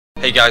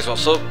Hey guys,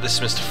 what's up? This is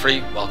Mr.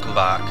 Free, welcome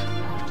back.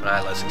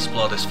 Right, let's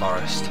explore this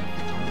forest.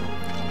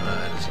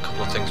 There's a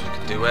couple of things we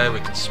can do here.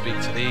 We can speak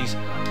to these.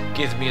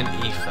 Give me an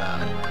ether.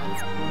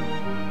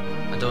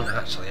 I don't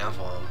actually have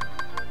one.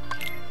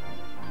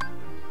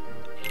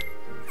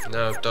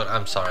 No,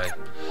 I'm sorry.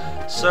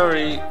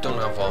 Sorry, don't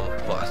have one,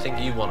 but I think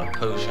you want a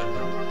potion.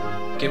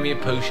 Give me a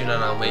potion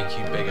and I'll make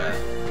you bigger.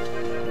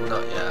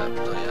 Not yet,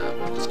 not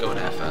yet. Let's go in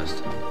there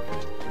first.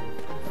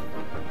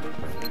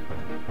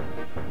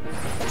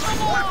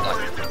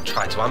 Like,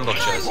 try to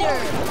ambush us.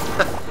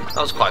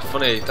 That was quite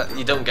funny.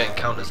 You don't get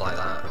encounters like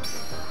that.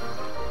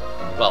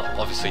 Well,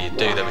 obviously you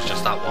do. There was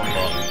just that one,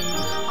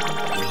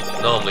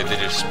 but normally they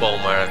just spawn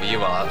wherever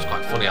you are. That was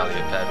quite funny how they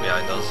appeared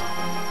behind us.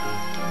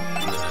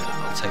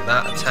 I'll take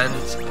that. A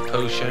tent, a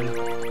potion.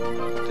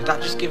 Did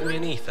that just give me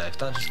an ether? If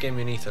that just gave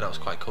me an ether, that was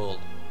quite cool.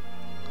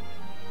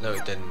 No,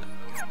 it didn't.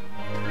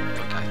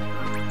 Okay.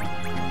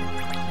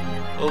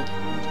 Oh,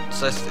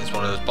 so this is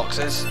one of those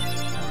boxes.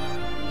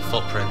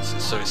 Footprints,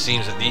 so it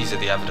seems that these are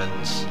the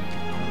evidence.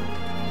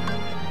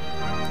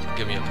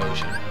 Give me a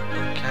potion.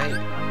 Okay.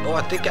 Oh,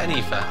 I did get an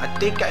ether. I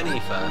did get an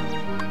ether.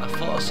 I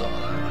thought I saw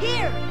that.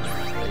 Here.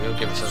 There you go.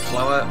 Give us a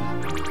flower.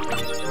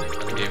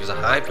 And it gave us a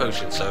high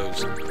potion, so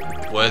it's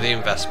worthy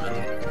investment.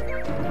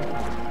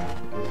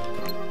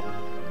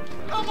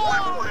 Come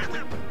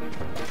on.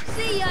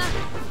 See ya.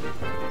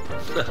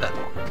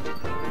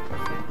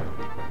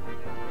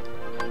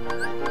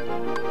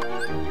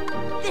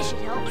 This should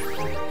help.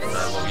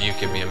 Well, you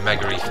give me a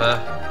mega ether.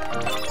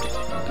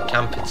 A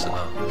camping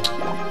center.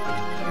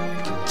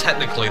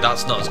 Technically,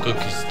 that's not as good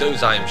because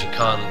those items you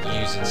can't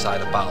use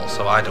inside a battle,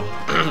 so I don't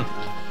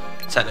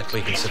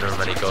technically consider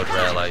them any good,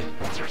 really.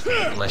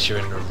 Unless you're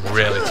in a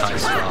really tight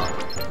spot.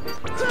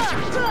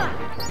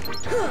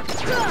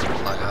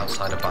 Like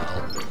outside a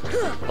battle.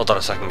 Hold on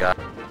a second, guys.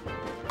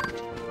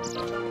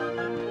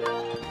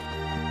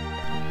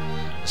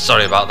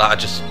 Sorry about that, I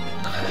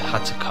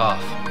had to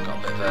cough. Got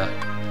a bit of a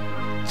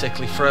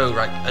tickly throat.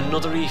 Right,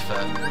 another ether.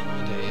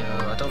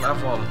 I don't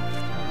have one.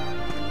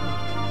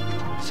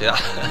 See,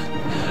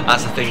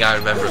 that's the thing I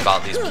remember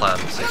about these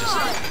plants.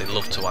 They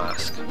love to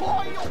ask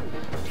for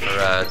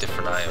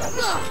different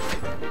items.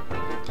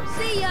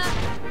 See ya.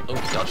 Oh,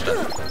 dodged it.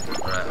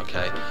 Right,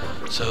 okay.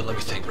 So let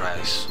me think.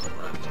 Right, so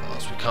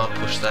we can't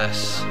push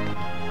this. Come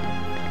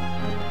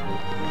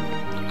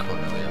on,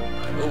 Elliot.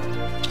 Right, oh.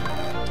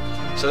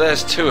 So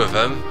there's two of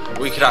them.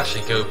 We could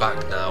actually go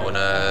back now and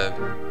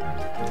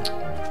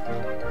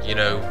you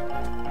know,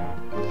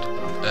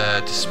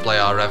 display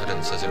our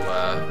evidence, as it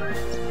were.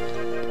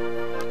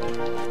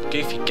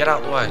 Goofy, get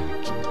out the way.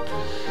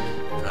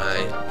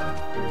 Right.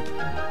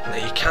 Now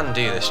you can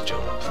do this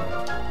jump,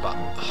 but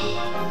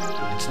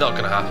it's not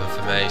going to happen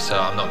for me, so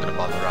I'm not going to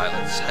bother. Right,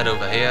 let's head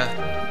over here.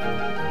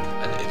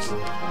 And it's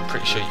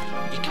pretty sure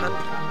you can.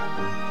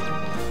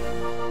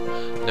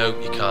 No,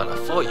 you can't. I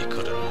thought you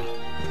couldn't.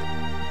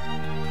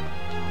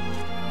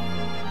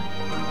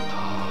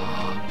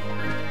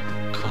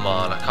 Come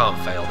on, I can't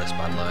fail this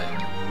badly.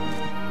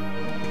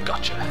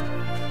 Gotcha.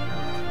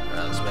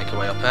 Right, let's make our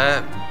way up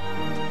here.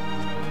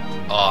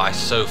 Oh, I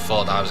so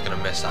thought that I was going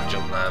to miss that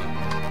jump then.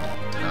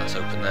 Right, let's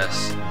open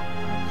this.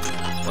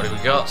 What have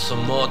we got?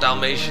 Some more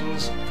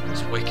Dalmatians.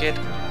 That's wicked.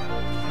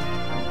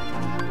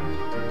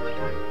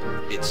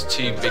 It's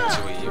too big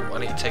to eat. Why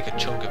don't you take a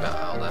chunk of it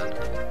out then?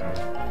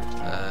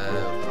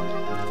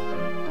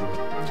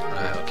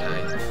 Right,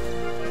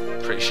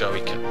 okay. Pretty sure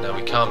we can. No,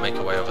 we can't make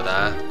our way over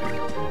there.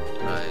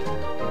 Right.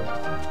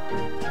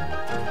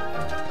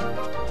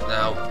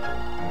 Now,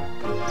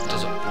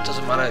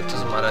 doesn't matter, it's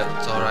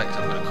alright,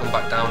 I'm going to come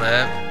back down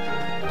here.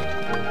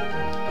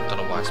 Don't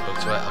know why I spoke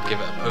to it, I'll give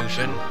it a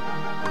potion.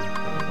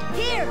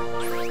 Here.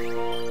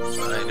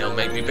 Right, it'll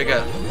make me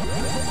bigger.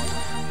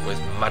 With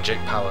magic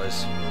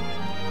powers.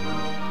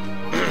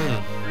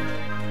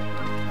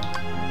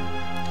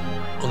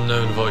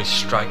 Unknown voice,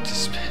 strike to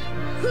spin.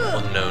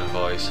 Unknown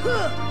voice.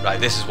 Right,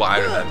 this is what I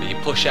remember. You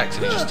push X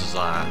and it just does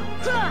that.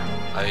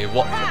 I mean,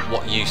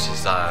 what use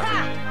is that?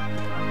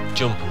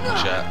 Jump and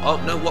push it. Oh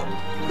no, what?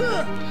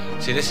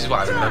 See, this is what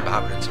I remember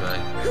happening to me.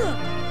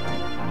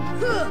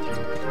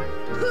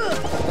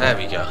 There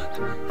we go.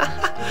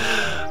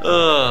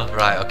 Oh,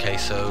 right, okay,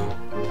 so.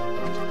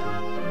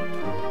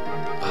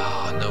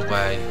 Oh, no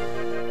way.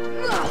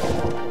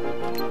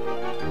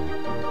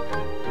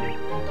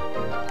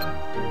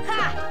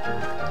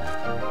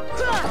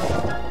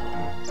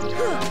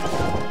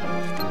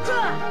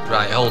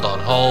 Right, hold on.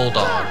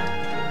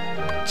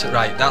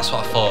 Right, that's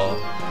what I thought.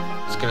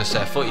 I was going to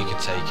say, I thought you could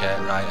take it,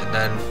 right, and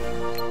then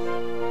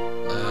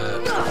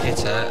hit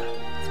it,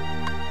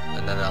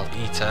 and then I'll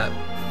eat it.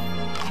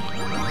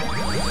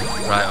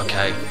 Right,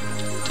 okay.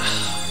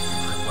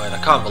 Wait, I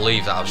can't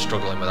believe that I was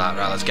struggling with that.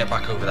 Right, let's get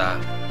back over there.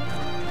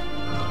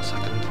 Hold on a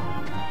second.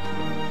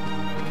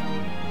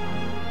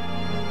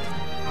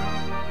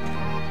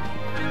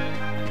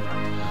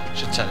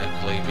 Should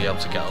technically be able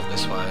to get up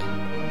this way.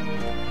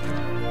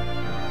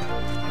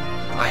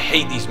 I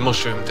hate these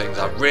mushroom things,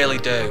 I really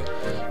do.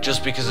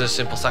 Just because of the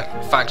simple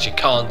fact you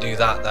can't do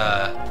that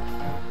there.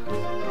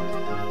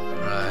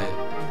 Right.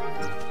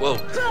 Whoa.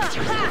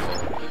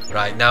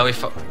 Right, now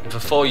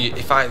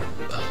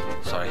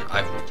sorry,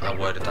 I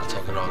worded that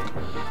totally wrong.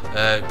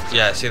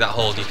 Yeah, see that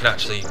hole? You can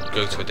actually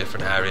go to a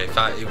different area.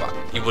 You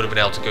would have been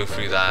able to go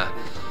through there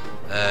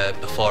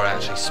before I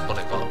actually spun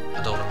it, but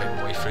I don't want to make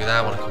my way through there.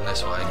 I want to come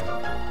this way.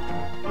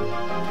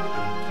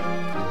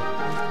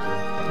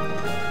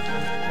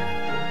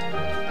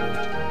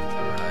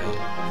 Right.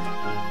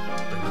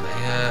 Bring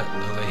it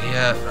over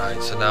here.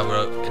 Right, so now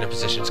we're in a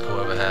position to come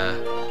over here.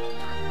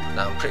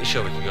 Now I'm pretty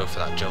sure we can go for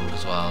that jump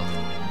as well.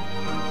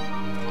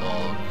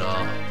 Oh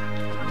no.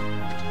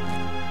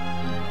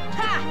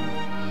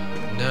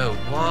 No,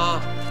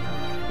 what?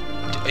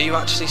 Are you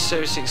actually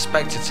seriously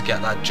expected to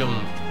get that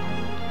jump?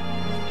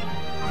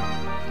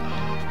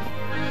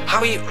 How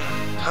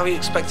are you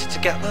expected to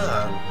get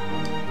that?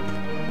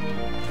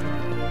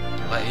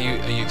 Like,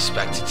 are you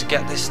expected to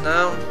get this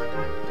now?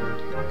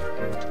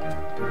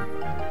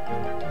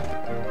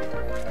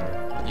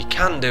 You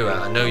can do it,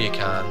 I know you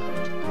can.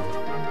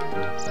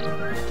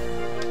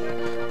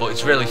 But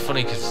it's really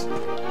funny because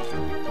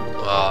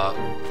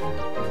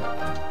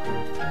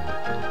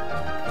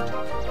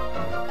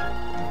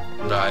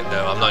right,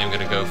 no, I'm not even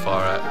going to go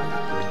for it.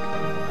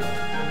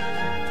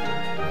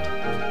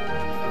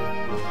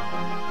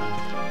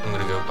 I'm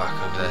going to go back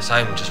over this.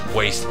 I'm just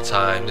wasting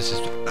time. This is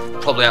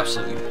probably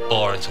absolutely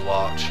boring to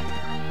watch.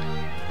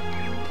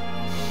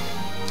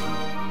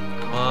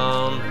 Come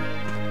on.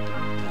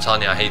 I'm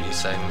telling you, I hate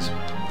these things.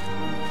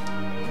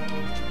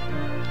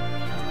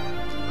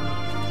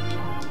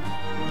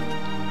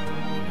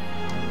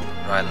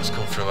 Right, let's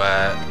come through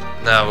here.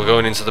 Now we're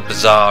going into the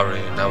bazaar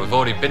room. Now we've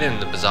already been in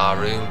the bazaar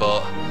room,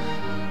 but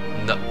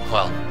no,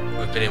 well,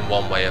 we've been in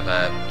one way of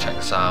it. Check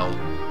this out.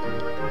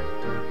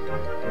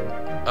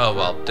 Oh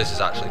well, this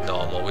is actually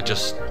normal. We're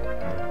just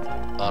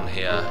on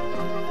here,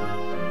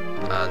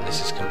 and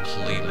this is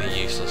completely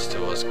useless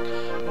to us.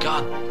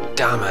 God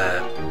damn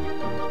it!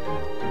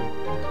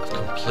 I've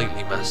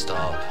completely messed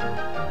up.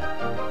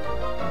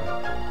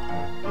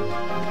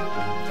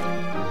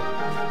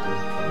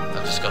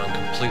 I've just gotten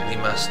completely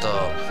messed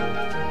up.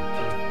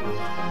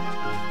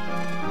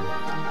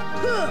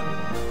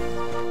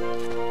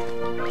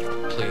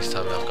 Please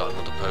tell me I've got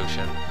another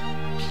potion.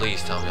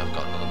 Please tell me I've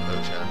got another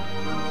potion.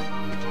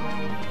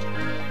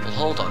 Well,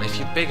 hold on. If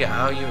you're bigger,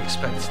 how are you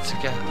expected to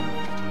get?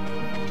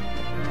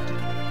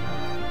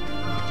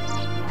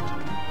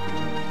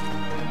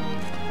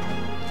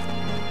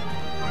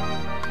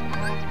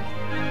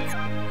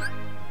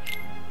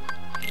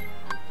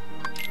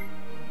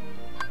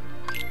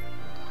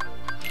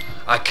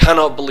 I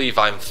cannot believe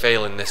I'm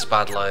failing this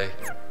badly.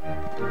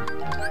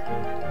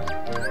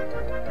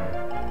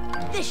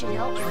 This should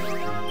help.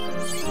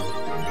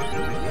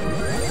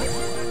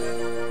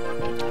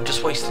 I'm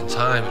just wasting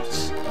time.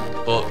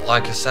 But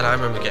like I said, I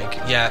remember getting...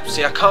 Yeah,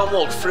 see, I can't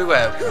walk through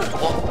it.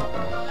 What?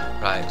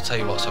 Right, I'll tell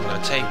you what, so I'm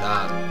going to take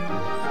that.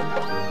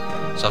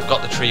 So I've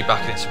got the tree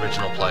back in its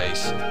original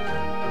place. I'm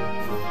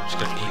just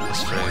going to eat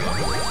this through.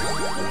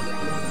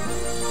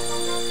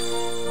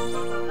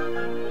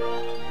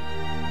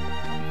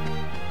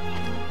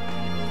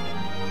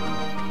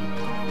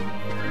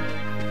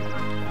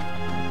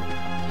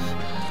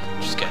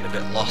 Getting a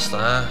bit lost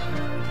there.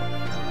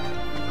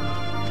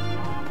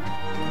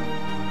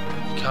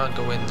 You can't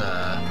go in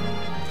there.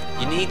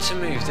 You need to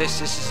move this.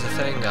 This is the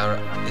thing.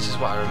 This is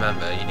what I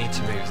remember. You need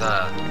to move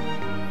that.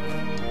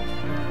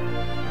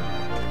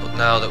 But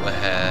now that we're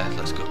here,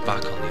 let's go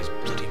back on these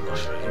bloody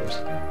mushrooms.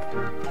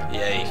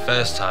 Yay,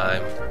 first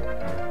time.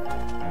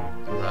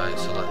 Right,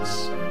 so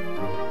let's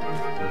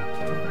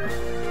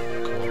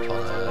come up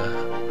on there.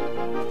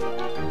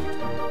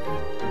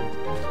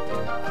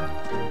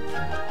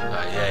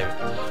 Right, yay.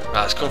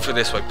 Right, let's come through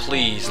this way.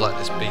 Please let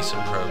this be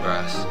some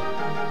progress.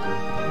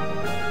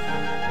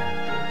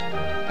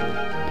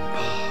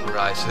 Oh,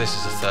 right, so this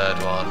is the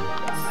third one.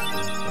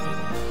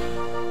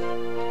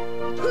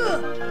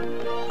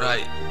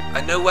 Right,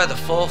 I know where the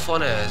fourth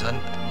one is, and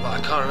well,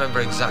 I can't remember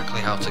exactly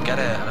how to get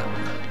it.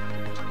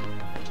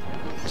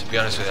 To be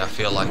honest with you, I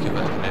feel like a bit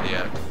of an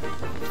idiot.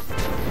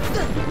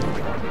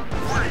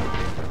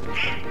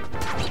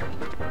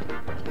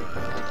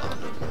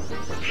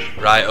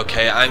 Right,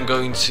 okay, I'm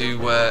going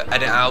to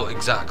edit out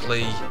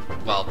exactly,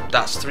 well,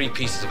 that's 3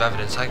 pieces of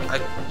evidence. I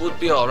would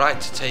be alright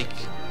to take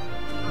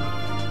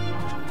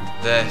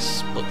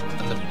this, but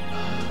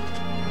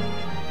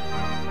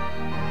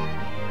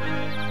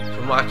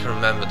from what I can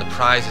remember, the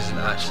prize isn't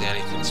actually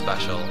anything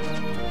special.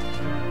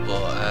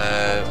 But,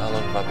 how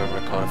long have I been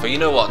recording for? You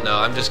know what, no,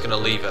 I'm just going to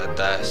leave it at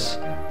this.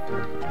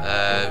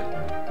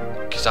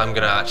 Because I'm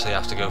going to actually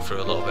have to go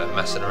through a little bit of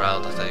messing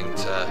around, I think,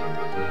 to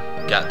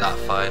get that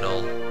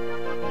final...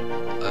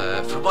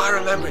 from what I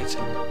remember,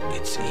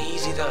 it's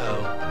easy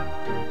though.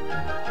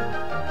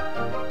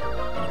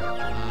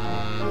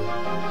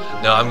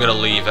 No, I'm gonna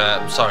leave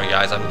it. Sorry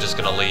guys, I'm just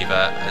gonna leave it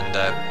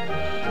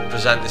and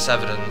present this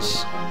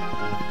evidence.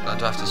 Now,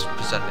 do I have to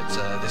present it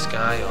to this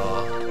guy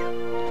or?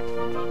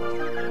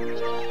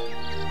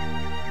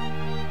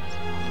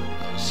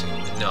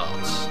 Obviously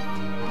not.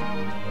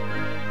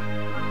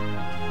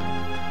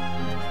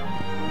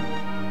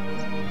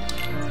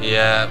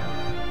 Yeah.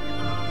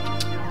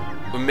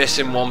 We're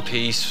missing one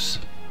piece,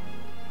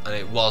 and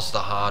it was the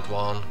hard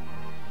one.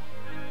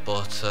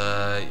 But,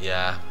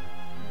 yeah.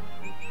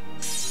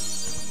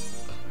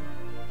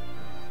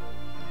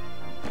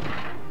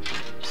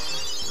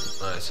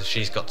 Right, so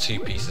she's got 2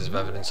 pieces of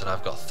evidence and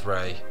I've got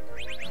 3.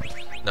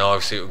 Now,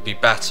 obviously, it would be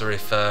better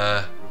if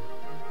I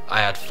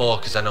had 4,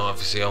 because I know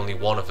obviously only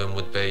one of them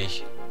would be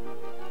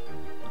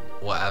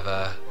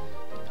whatever.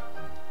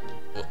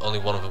 Only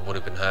one of them would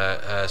have been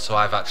her. So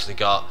I've actually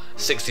got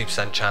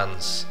 60%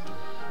 chance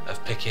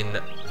of picking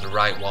the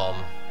right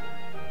one.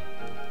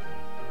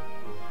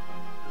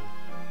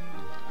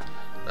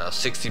 Now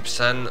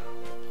 60%.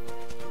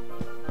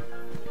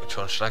 Which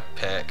one should I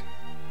pick?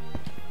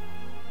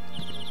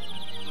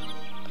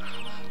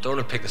 Don't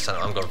want to pick the center.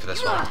 I'm going for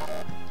this one.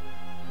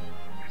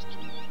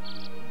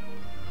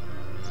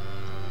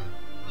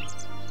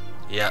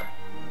 Yep.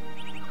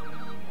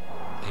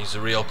 He's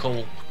the real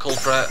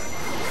culprit.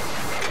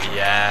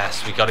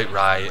 Yes, we got it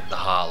right. The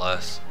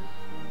Heartless.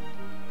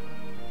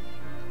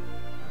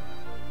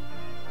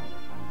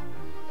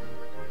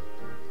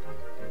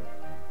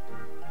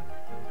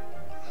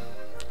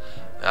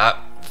 Yep,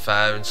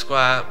 fair and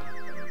square.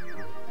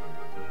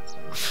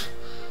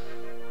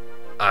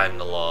 I'm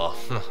the law.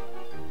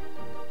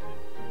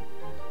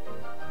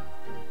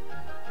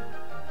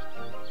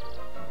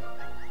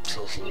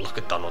 Look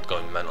at Donald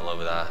going mental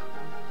over there.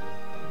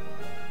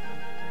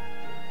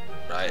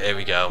 Right, here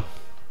we go.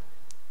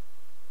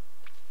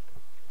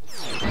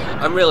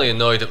 I'm really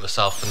annoyed at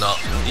myself for not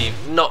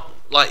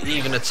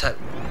even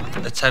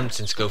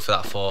attempting to go for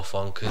that 4th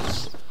one,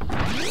 because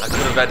I could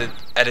have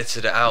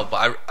edited it out.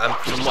 But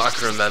from what I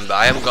can remember,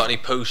 I haven't got any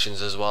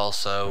potions as well,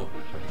 so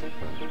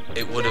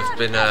it would have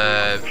been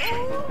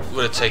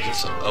would have taken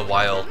a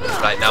while.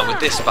 Right, now with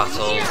this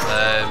battle,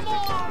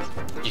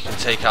 you can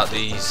take out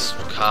these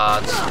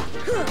cards.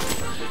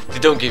 They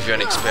don't give you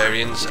any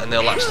experience, and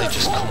they'll actually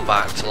just come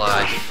back to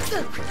life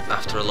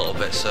after a little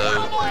bit. So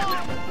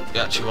what you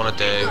actually want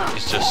to do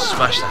is just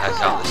smash the heck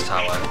out of this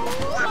tower.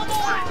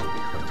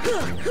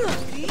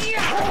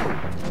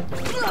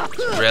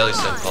 It's really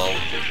simple.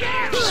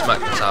 Just smack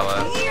the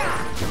tower.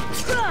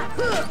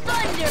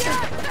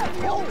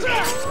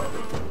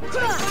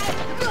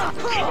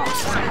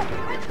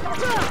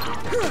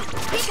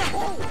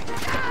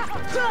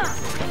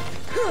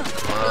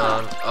 Come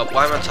on. Oh,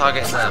 why am I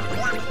targeting them?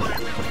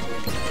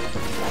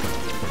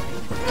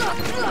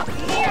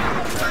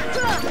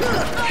 Done.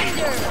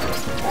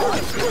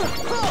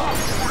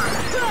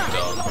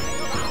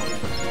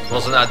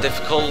 Wasn't that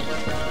difficult?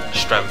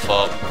 Strength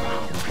up.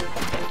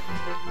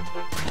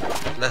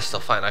 They're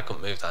still fighting. I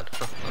couldn't move then.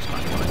 That's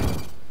my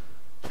point.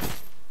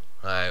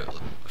 Right,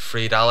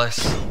 freed Alice.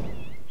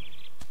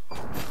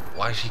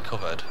 Why is she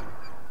covered?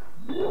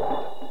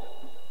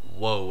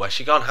 Whoa, where's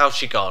she gone? How's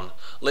she gone?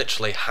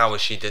 Literally, how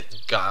has she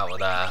got out of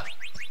there?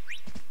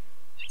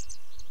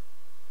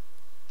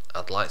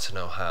 I'd like to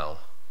know how.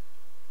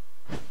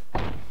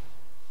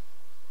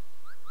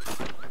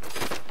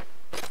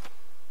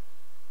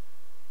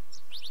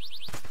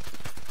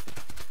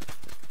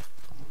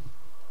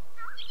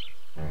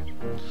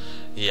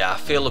 Yeah, I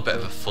feel a bit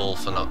of a fool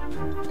for not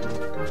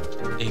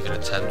even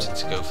attempting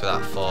to go for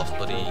that 4th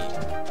bloody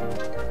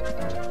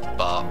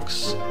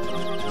box.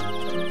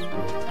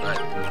 Right,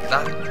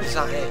 is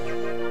that it?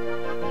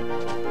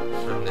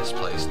 From this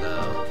place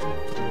now.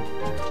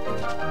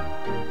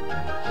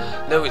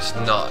 No, it's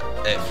not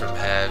it from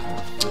here.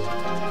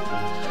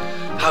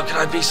 How can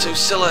I be so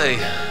silly?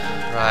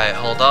 Right,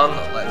 hold on.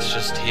 Let's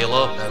just heal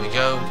up. There we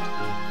go.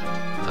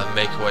 And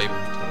make our way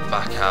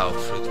back out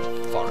through the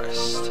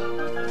forest.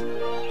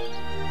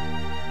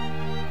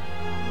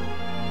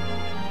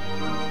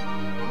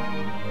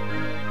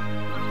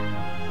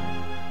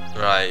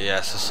 Right,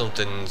 yeah, so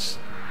something's...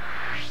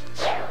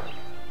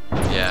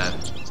 Yeah.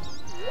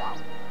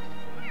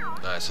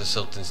 Right, so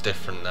something's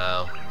different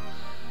now.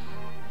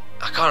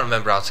 I can't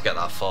remember how to get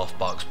that 4th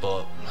box,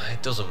 but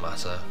it doesn't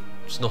matter.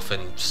 It's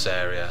nothing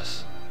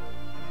serious.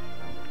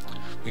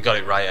 We got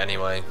it right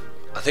anyway.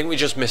 I think we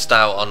just missed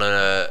out on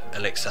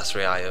an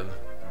accessory item,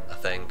 I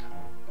think.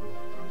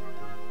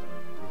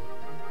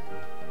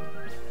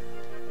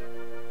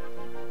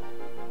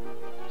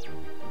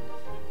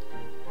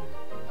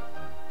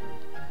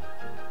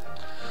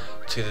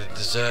 To the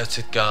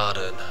deserted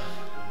garden.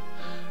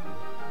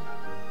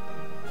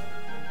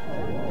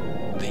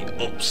 The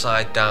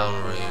upside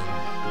down room.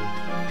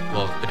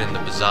 Well, we've been in the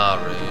bazaar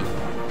room.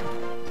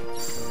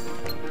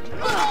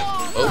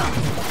 Oh,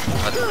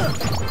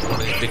 one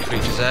of these big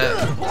creatures there.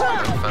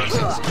 Found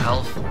some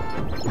health.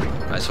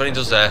 Right, so when he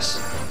does this,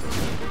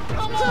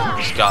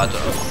 just guard.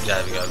 Oh,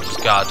 yeah, there we go.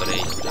 Just guard when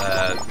he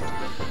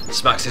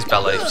smacks his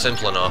belly.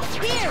 Simple enough.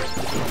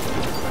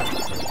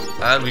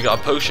 And we got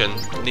a potion.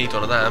 Need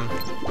one of them.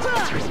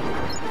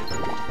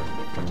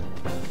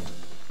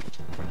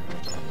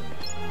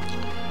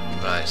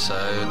 Right, so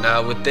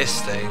now with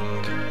this thing,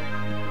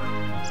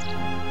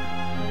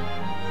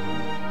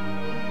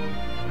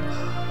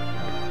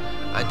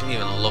 I didn't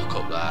even look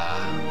up there.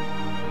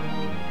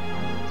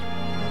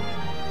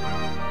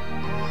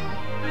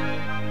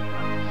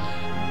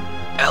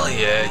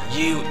 Elliot,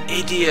 you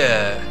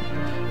idiot!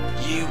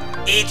 You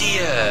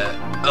idiot!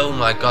 Oh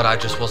my god, I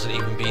just wasn't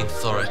even being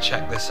thorough.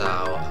 Check this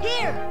out.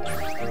 Here.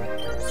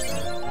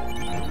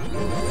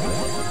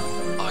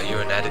 Oh,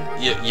 you're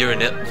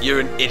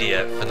an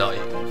idiot for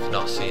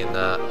not seeing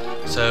that.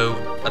 So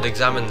I'd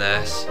examine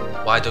this.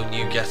 Why don't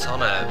you get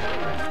on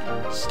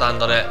it?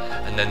 Stand on it,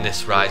 and then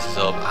this rises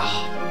up.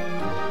 Oh.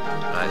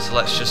 Right, so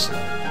let's just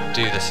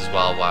do this as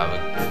well. While we're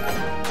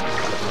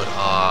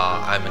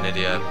I'm an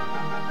idiot.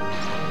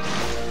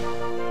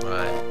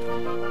 Right.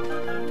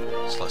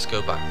 So let's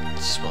go back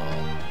to small.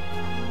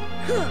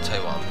 I'll tell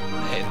you what,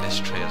 I'm hitting this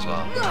tree as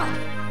well.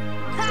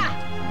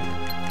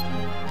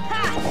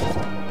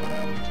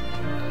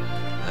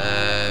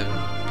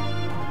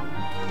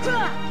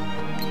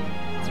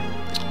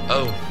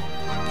 Oh.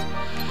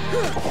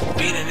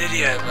 Being an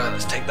idiot. Right,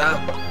 let's take that.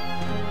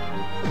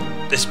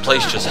 This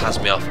place just has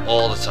me off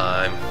all the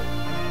time.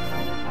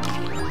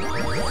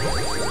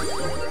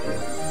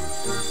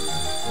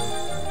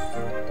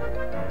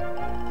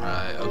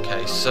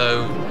 Okay,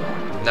 so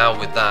now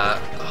with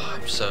that, oh,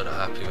 I'm so not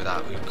happy with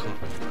that. We've come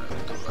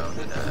round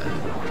in there.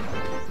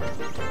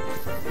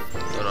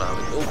 Don't know how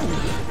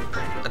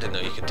I didn't know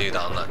you could do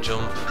that on that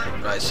jump.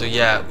 Right, so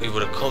yeah, we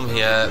would have come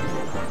here.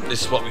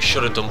 This is what we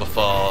should have done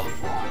before.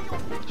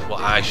 This is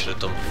what I should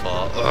have done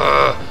before.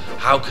 Ugh,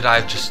 how could I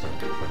have just...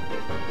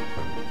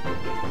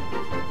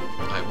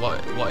 Right,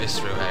 what is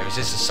through here? Is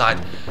this a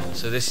side?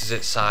 So this is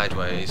it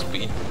sideways,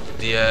 but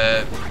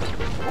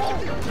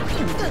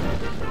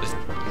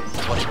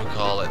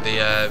whatchamacallit, the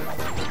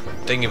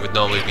thingy would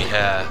normally be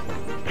here.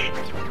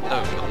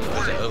 No,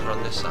 is it over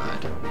on this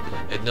side?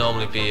 It'd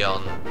normally be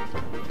on...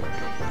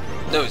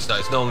 No, it's not.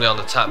 It's normally on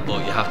the tap,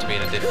 but you have to be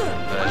in a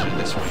different version of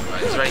this one,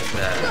 right? Is there anything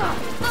there?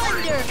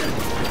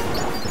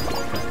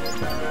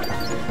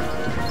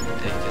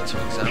 Anything to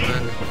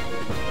examine?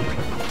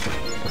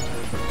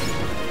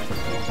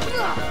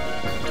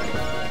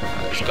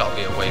 There's got to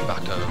be a way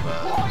back over.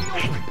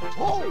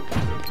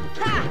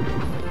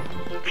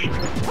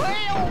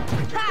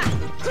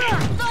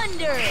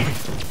 Thunder!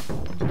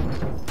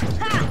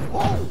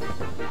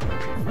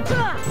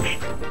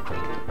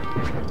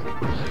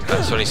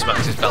 So when he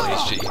smacks his belly,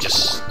 he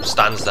just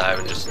stands there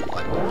and just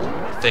like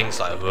thinks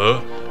like,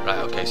 "Whoa!" Right,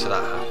 okay, so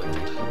that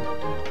happened.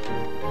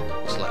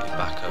 Slightly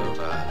back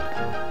over.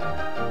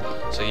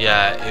 So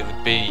yeah, it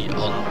would be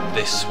on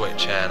this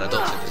switch here, and I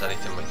don't think there's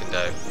anything we can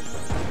do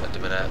at the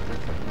minute.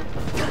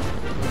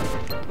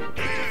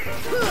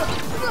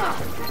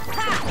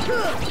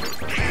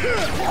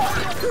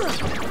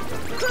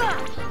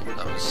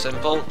 That was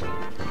simple.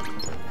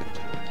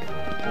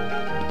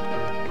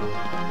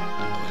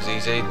 That was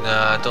easy.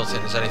 Nah, I don't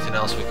think there's anything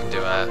else we can do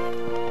here.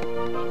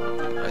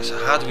 Right, so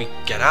how do we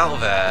get out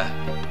of here?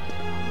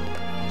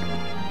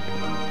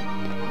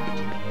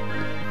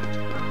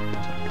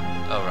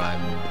 Alright.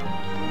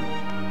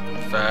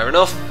 Fair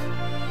enough.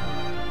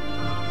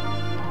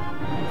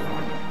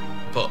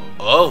 But,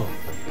 oh!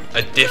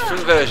 A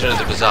different version of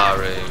the Bazaar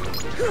Room.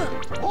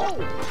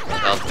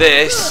 Now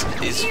this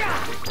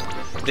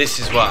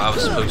is what I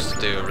was supposed to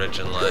do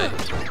originally.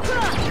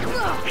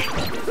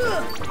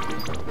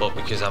 But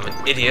because I'm an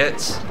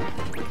idiot,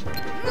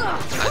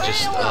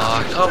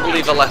 I can't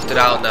believe I left it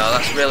out now.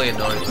 That's really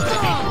annoying me.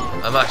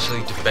 I'm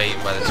actually debating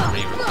whether to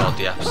re-record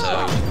the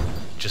episode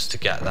just to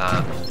get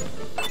that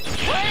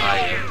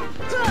item.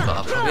 But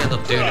I'll probably end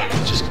up doing it.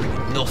 It's just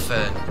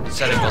nothing. It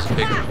said it was a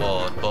big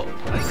reward, but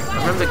I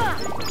remember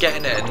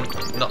getting it and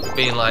not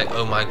being like,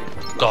 oh my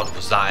god,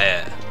 was that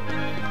it?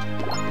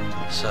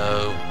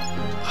 So,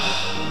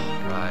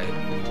 right.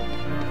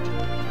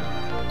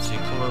 So you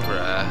come over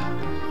here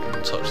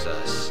and touch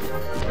this.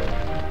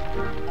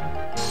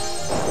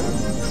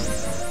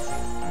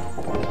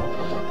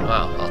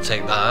 Well, I'll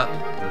take that.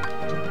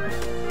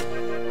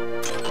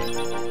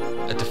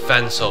 A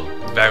defense up,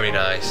 very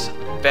nice.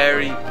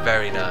 Very,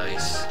 very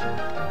nice.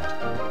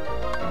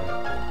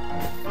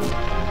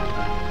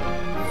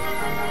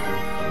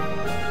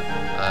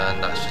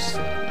 And that's just a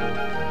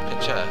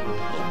picture.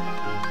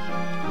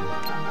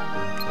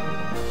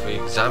 If we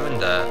examine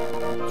that.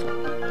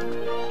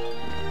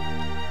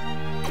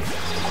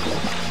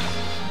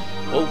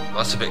 Oh,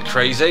 that's a bit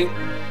crazy.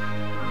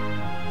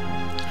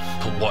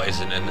 But what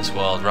isn't in this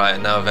world? Right,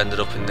 and now I've ended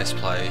up in this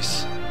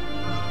place.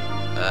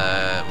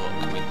 What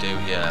can we do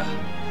here?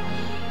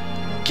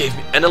 Give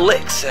me an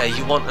elixir.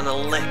 You want an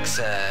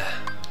elixir?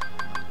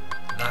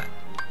 That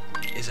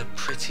is a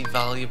pretty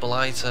valuable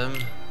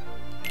item.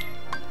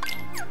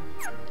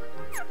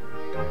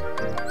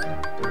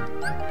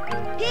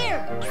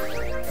 Here.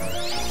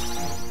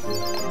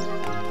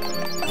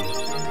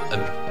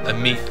 A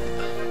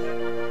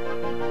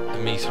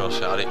mithril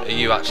shard. Are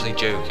you actually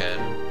joking?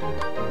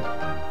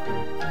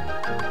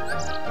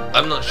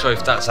 I'm not sure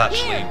if that's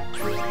actually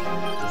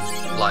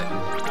like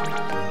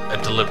a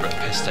deliberate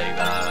piss take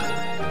there.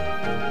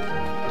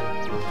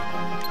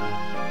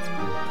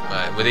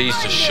 Right, with these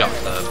just shot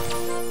them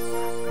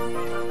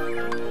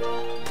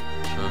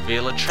to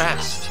reveal a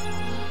chest.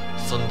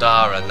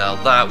 Thundara. Now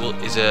that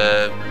is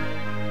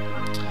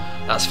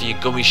that's for your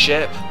gummy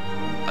ship.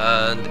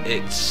 and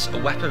it's a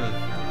weapon.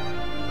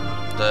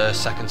 The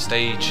second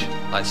stage,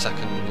 like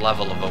second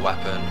level of a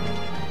weapon.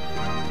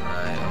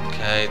 Right,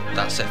 okay,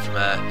 that's it from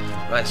there.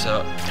 Right,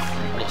 so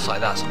looks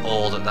like that's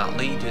all that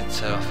leaded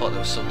to. I thought there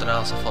was something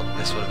else. I thought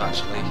this would have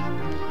actually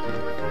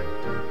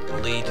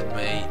leaded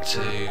me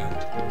to.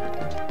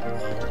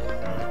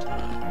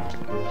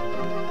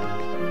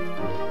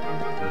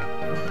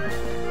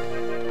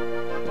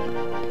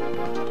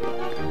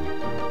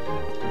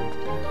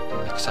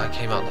 Because I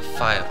came out the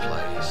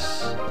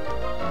fireplace,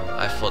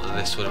 I thought that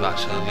this would have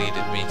actually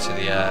leaded me to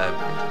the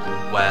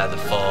where the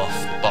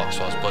fourth box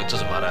was, but it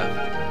doesn't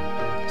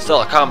matter. Still,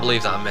 I can't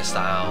believe that I missed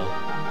that out.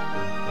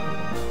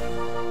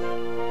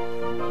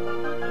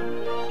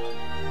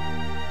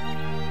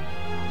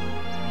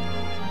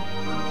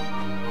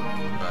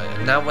 Right,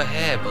 and now we're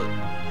here, but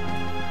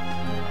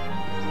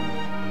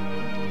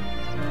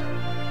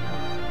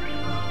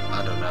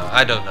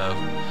I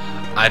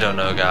don't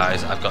know,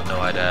 guys. I've got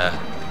no idea.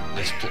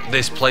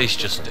 This place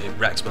just, it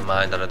wrecks my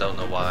mind, and I don't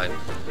know why.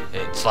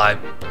 It's like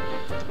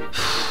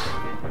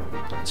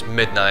it's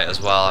midnight as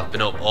well. I've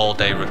been up all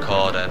day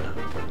recording.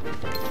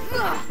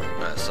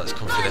 Right, so let's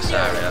come through this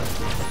area.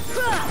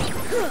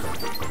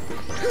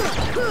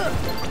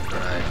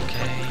 Right,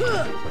 okay.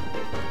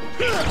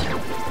 Yeah,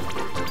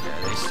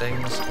 these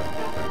things.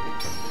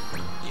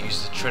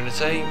 Use the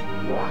Trinity.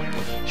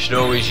 You should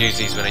always use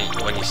these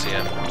when you see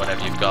them,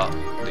 whenever you've got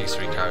these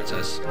three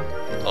characters.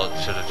 Or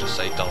should I just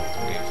say Donald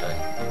and Goofy?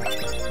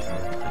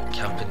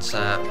 Camping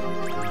set.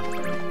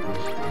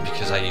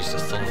 Because I used the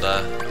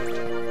Thunder.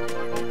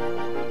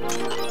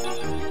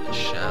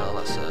 Shell,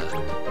 that's a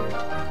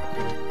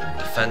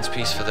defense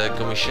piece for the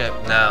gummy ship.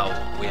 Now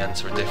we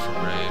enter a different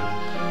room.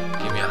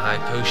 Give me a high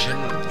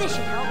potion. This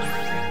should help.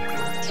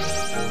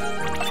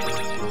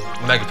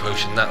 Mega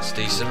potion, that's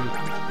decent.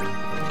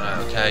 Right,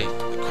 okay,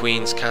 the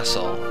Queen's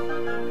Castle.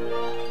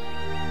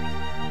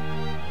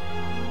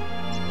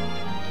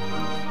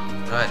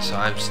 Right, so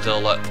I'm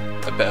still at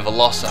a bit of a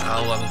loss at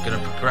how I'm going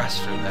to progress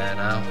through there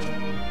now.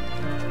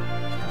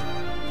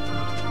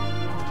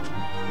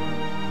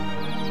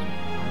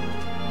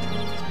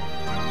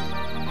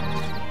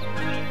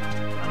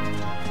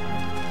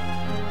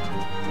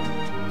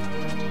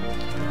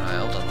 Right,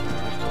 hold on.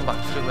 We've come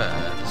back through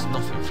there. There's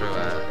nothing through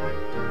there.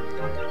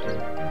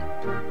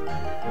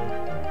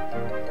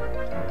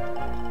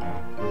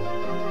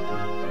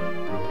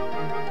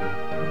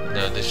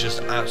 No, there's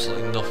just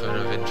absolutely nothing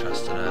of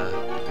interest in there.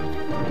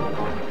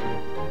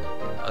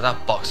 Oh,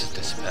 that box has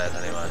disappeared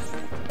anyway.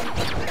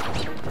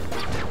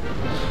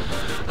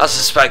 I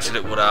suspected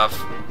it would have.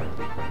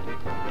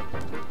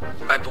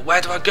 Right, but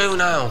where do I go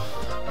now?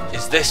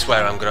 Is this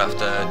where I'm going to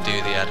have to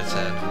do the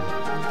editing?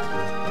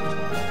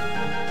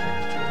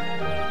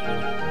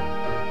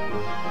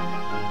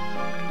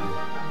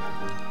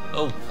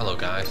 Oh, hello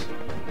guys.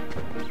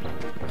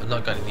 I've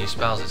not got any new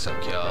spells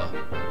except Cure.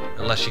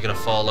 Unless you're going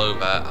to fall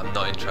over, I'm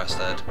not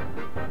interested.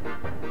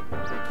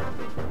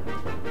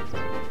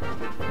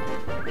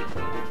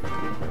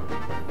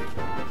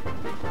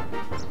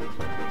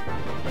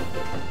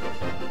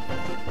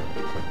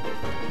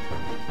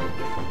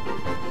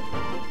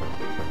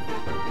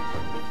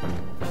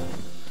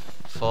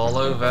 Fall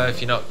over.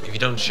 If you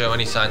don't show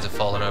any signs of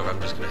falling over, I'm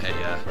just going to hit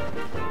you.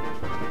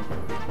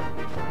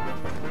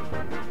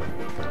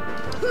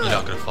 You're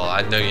not going to fall.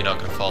 I know you're not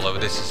going to fall over.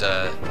 This is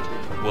a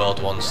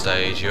World 1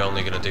 stage. You're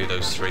only going to do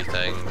those three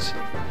things.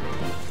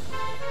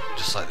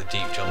 Just like the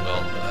deep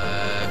jungle.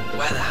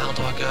 Where the hell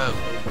do I go?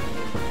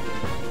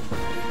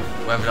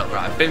 Where have I not?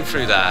 Right, I've been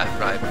through there.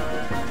 Right,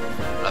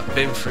 I've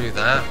been through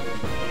there.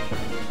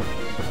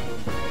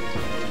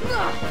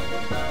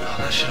 Oh,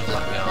 that should have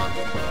let me on.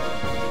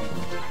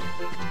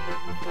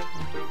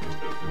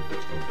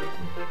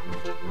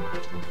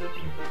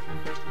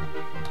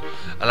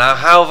 And now,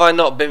 how have I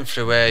not been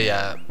through here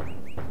yet?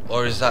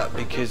 Or is that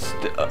because,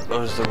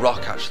 or is the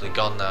rock actually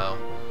gone now?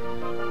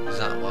 Is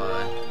that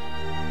why?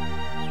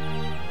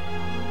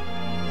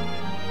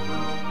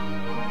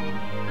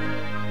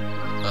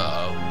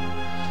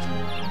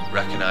 Uh-oh.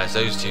 Recognise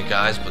those two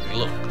guys, but they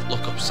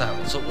look upset.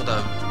 What's up with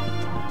them?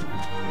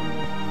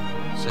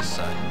 What's this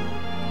say?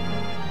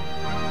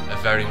 A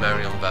very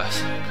merry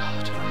unversary.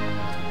 God.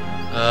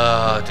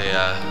 Oh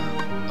dear.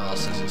 What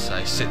else does it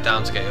say? Sit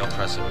down to get your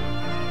present.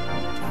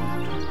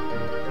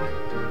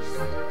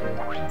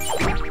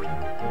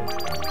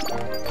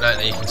 Right,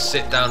 now you can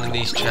sit down in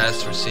these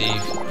chairs to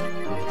receive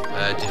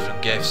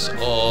different gifts,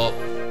 or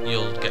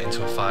you'll get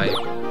into a fight.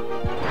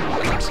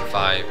 And that's a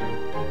fight.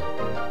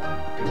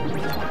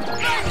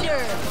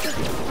 Thunder!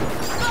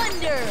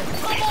 Thunder!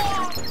 Come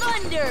on!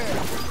 Thunder!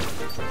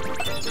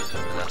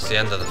 And that's the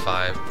end of the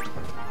fight.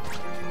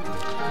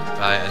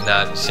 Right, and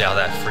now see how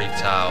they're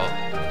freaked out.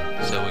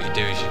 So what you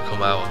do is you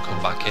come out and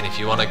come back in if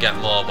you want to get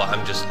more, but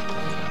I'm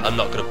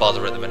not going to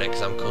bother at the minute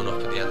because I'm coming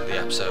up at the end of the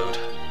episode.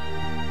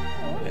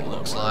 It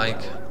looks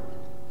like.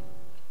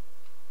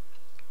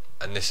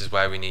 And this is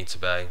where we need to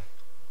be.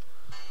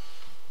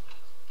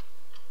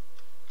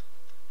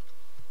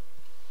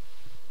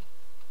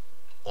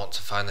 Want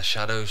to find the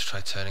shadows? Try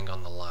turning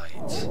on the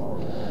light.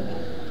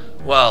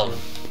 Well,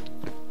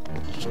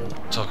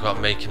 talk about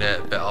making it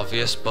a bit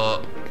obvious,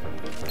 but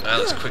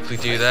let's quickly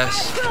do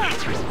this.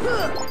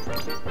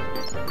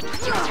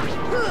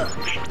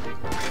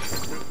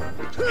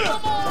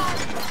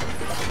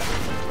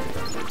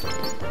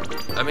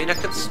 I mean, I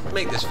could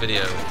make this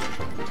video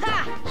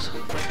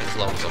as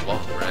long as I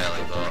want,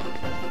 really, but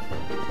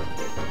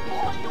I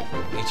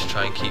need to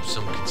try and keep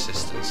some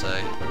consistency.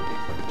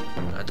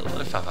 I don't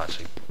know if I've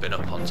actually been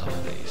up on top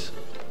of these.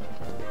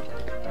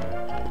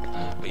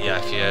 But yeah,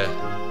 if you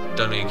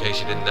don't know, in case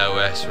you didn't know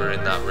us, we're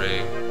in that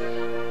room.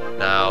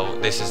 Now,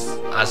 this is,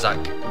 I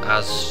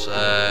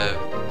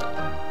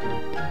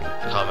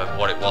can't remember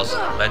what it was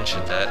that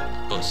mentioned it,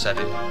 but said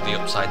in the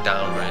upside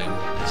down room.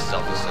 This is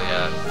obviously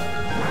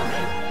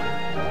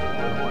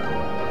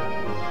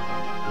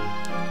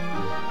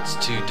it's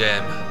too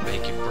dim,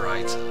 make it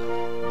brighter.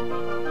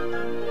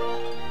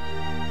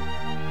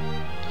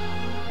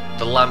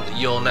 The lamp that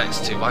you're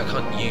next to, why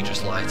can't you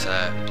just light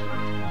it?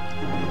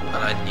 And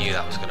I knew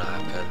that was going to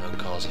happen and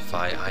cause a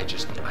fight. I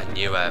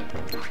knew it.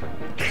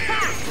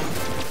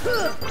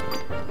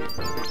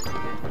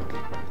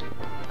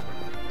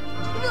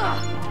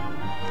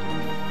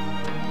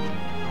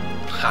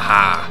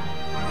 Haha.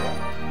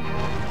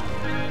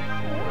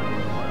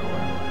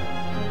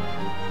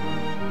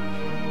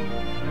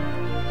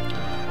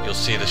 You'll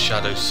see the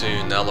shadows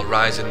soon. They'll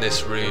arise in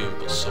this room,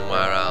 but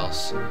somewhere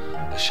else.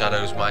 The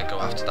shadows might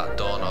go after that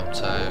doorknob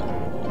too.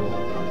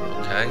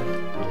 Okay.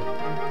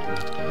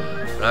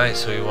 Right,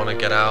 so we want to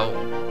get out. Oh,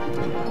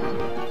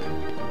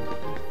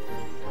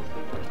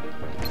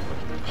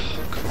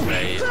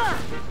 great.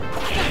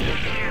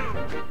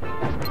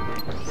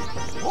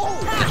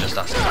 They're just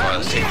asking why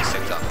let's take these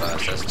things out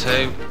first. There's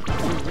two.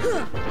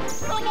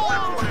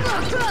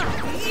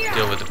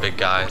 Deal with the big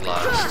guy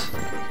last.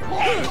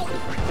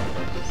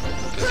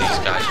 Because these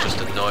guys just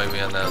annoy me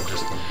and they'll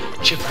just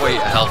chip away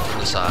at health from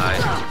the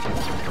side.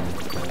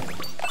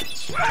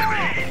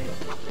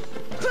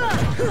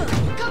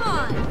 Come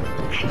on.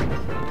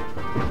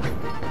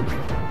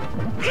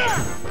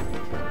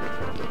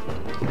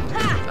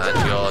 And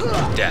you're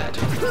dead.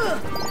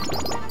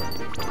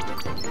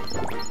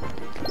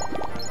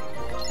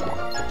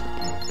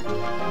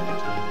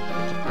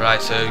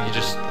 Right, so you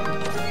just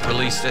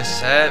release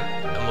this here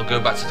and we'll go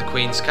back to the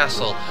Queen's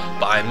Castle.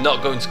 But I'm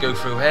not going to go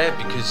through here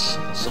because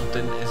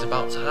something is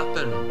about to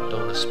happen. Don't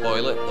want to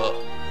spoil it, but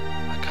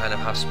I kind of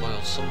have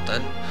spoiled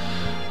something.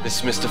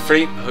 This is Mr.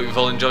 Freep. Hope you've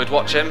all enjoyed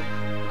watching.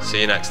 See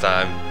you next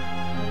time.